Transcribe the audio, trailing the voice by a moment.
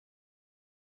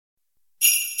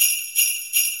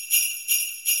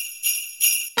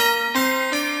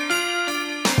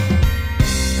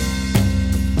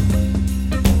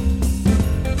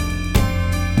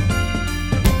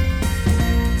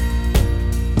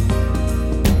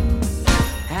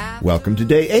Welcome to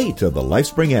Day 8 of the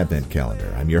Lifespring Advent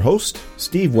Calendar. I'm your host,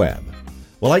 Steve Webb.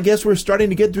 Well, I guess we're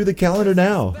starting to get through the calendar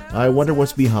now. I wonder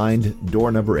what's behind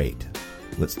door number 8.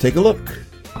 Let's take a look.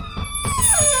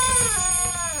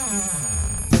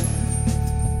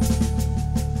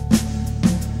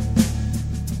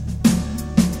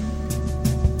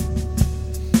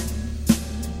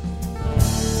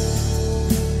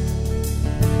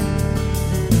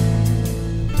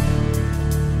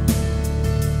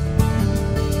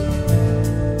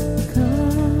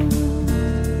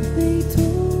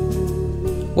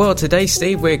 Well, today,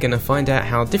 Steve, we're going to find out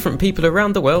how different people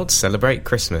around the world celebrate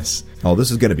Christmas. Oh,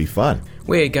 this is going to be fun.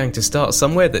 We're going to start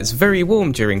somewhere that's very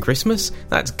warm during Christmas.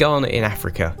 That's Ghana in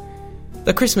Africa.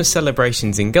 The Christmas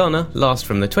celebrations in Ghana last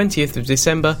from the 20th of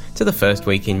December to the first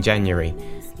week in January.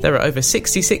 There are over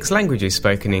 66 languages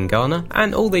spoken in Ghana,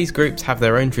 and all these groups have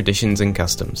their own traditions and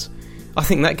customs. I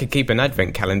think that could keep an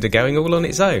Advent calendar going all on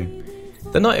its own.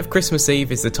 The night of Christmas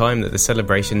Eve is the time that the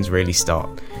celebrations really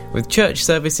start, with church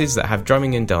services that have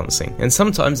drumming and dancing, and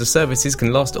sometimes the services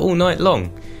can last all night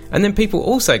long. And then people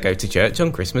also go to church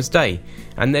on Christmas Day,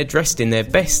 and they're dressed in their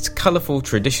best colourful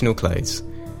traditional clothes.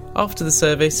 After the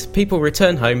service, people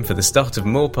return home for the start of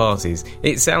more parties.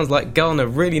 It sounds like Ghana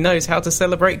really knows how to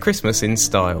celebrate Christmas in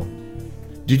style.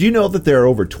 Did you know that there are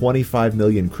over 25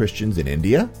 million Christians in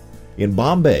India? In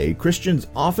Bombay, Christians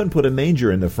often put a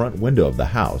manger in the front window of the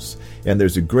house, and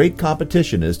there's a great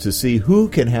competition as to see who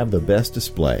can have the best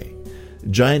display.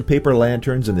 Giant paper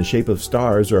lanterns in the shape of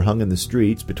stars are hung in the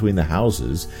streets between the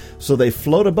houses, so they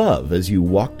float above as you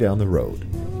walk down the road.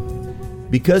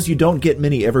 Because you don't get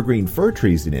many evergreen fir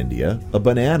trees in India, a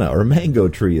banana or mango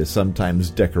tree is sometimes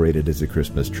decorated as a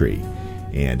Christmas tree.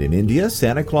 And in India,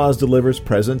 Santa Claus delivers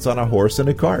presents on a horse and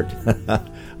a cart.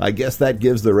 I guess that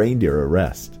gives the reindeer a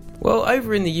rest. Well,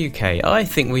 over in the UK, I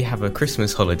think we have a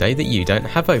Christmas holiday that you don't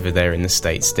have over there in the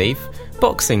States, Steve.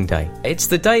 Boxing Day. It's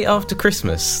the day after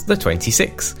Christmas, the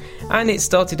 26th, and it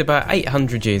started about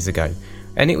 800 years ago.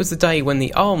 And it was the day when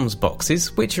the alms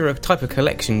boxes, which are a type of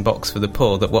collection box for the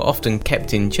poor that were often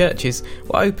kept in churches,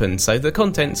 were opened so the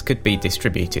contents could be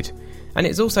distributed. And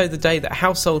it's also the day that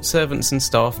household servants and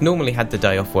staff normally had the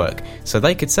day off work, so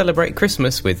they could celebrate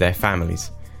Christmas with their families.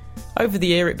 Over the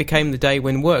year it became the day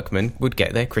when workmen would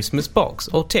get their Christmas box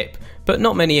or tip, but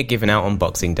not many are given out on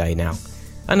Boxing Day now.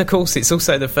 And of course it's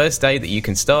also the first day that you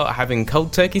can start having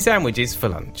cold turkey sandwiches for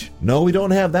lunch. No, we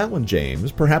don't have that one,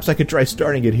 James. Perhaps I could try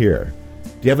starting it here.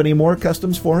 Do you have any more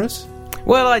customs for us?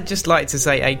 Well, I'd just like to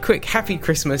say a quick happy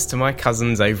Christmas to my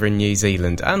cousins over in New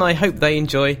Zealand, and I hope they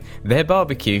enjoy their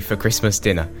barbecue for Christmas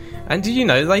dinner. And did you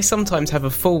know they sometimes have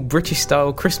a full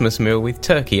British-style Christmas meal with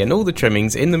turkey and all the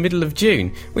trimmings in the middle of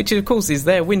June, which of course is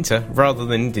their winter, rather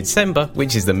than December,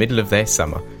 which is the middle of their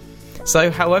summer. So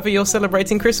however you're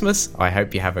celebrating Christmas, I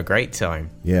hope you have a great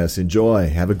time. Yes, enjoy.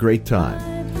 Have a great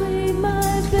time.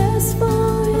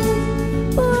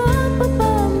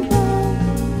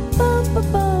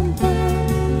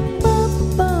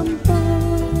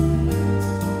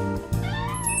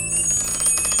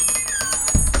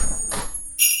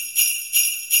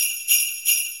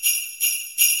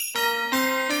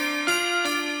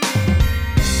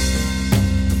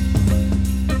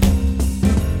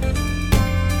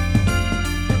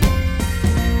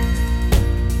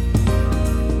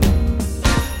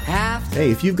 Hey,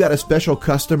 if you've got a special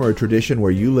custom or tradition where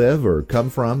you live or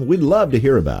come from, we'd love to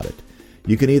hear about it.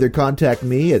 You can either contact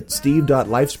me at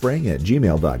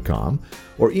steve.lifespring@gmail.com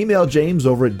or email James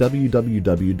over at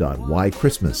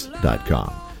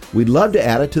www.whychristmas.com. We'd love to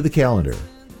add it to the calendar.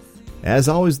 As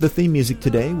always, the theme music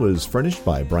today was furnished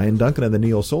by Brian Duncan and the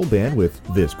Neo Soul Band with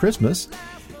This Christmas,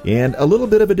 and a little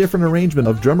bit of a different arrangement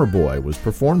of Drummer Boy was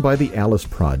performed by the Alice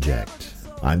Project.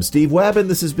 I'm Steve Webb, and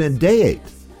this has been Day 8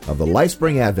 of the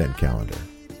Lifespring Advent Calendar.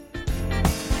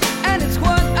 And it's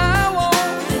what I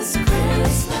want this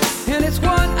Christmas, and it's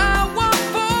what I want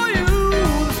for you.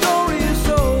 The story is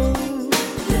told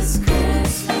this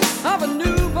Christmas of a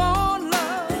newborn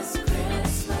love. This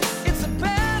Christmas, it's the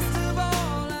best of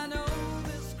all I know.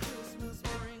 This Christmas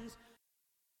brings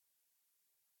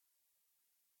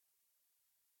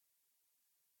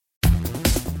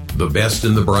the best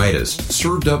and the brightest,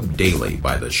 served up daily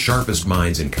by the sharpest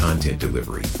minds in content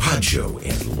delivery, Podshow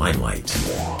and Limelight.